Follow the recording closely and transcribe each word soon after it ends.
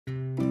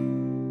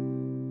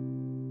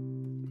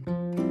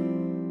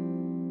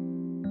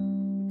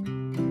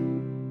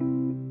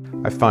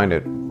I find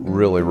it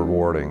really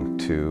rewarding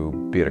to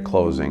be at a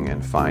closing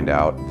and find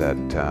out that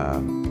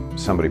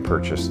somebody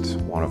purchased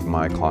one of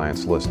my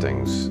clients'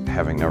 listings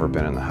having never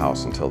been in the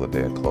house until the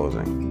day of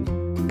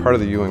closing. Part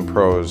of the Ewing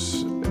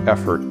Pros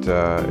effort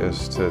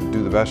is to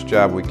do the best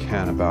job we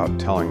can about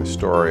telling the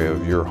story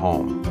of your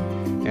home.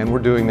 And we're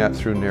doing that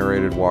through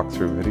narrated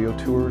walkthrough video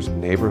tours,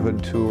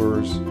 neighborhood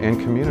tours, and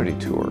community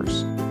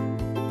tours.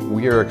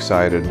 We are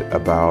excited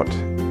about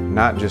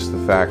not just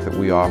the fact that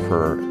we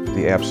offer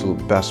the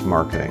absolute best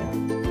marketing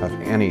of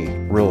any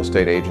real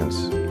estate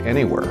agents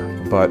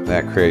anywhere, but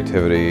that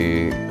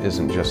creativity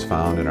isn't just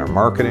found in our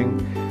marketing,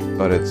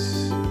 but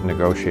it's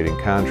negotiating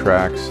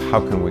contracts.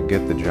 How can we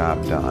get the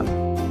job done?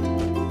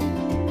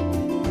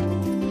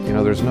 You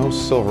know, there's no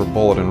silver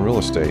bullet in real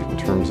estate in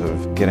terms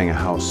of getting a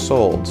house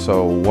sold,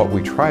 so what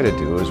we try to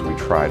do is we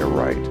try to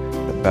write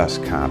the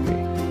best copy,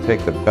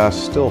 take the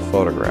best still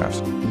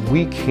photographs.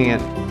 We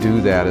can't do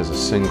that as a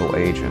single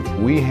agent.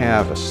 We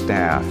have a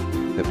staff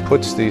that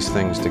puts these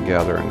things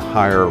together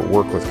and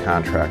work with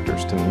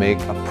contractors to make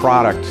a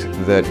product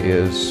that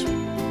is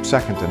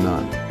second to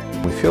none.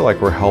 We feel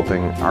like we're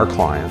helping our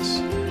clients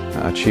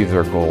achieve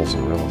their goals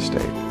in real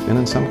estate, and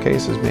in some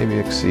cases maybe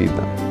exceed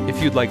them.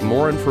 If you'd like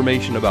more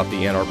information about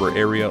the Ann Arbor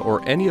area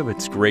or any of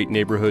its great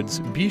neighborhoods,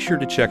 be sure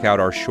to check out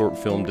our short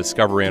film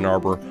Discover Ann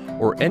Arbor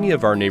or any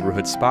of our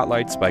neighborhood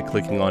spotlights by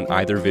clicking on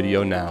either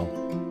video now.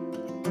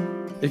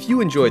 If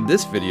you enjoyed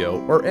this video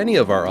or any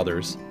of our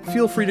others,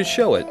 feel free to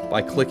show it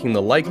by clicking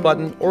the like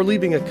button or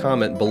leaving a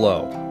comment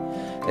below.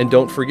 And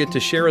don't forget to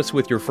share us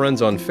with your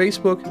friends on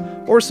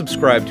Facebook or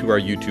subscribe to our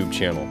YouTube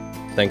channel.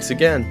 Thanks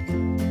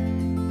again.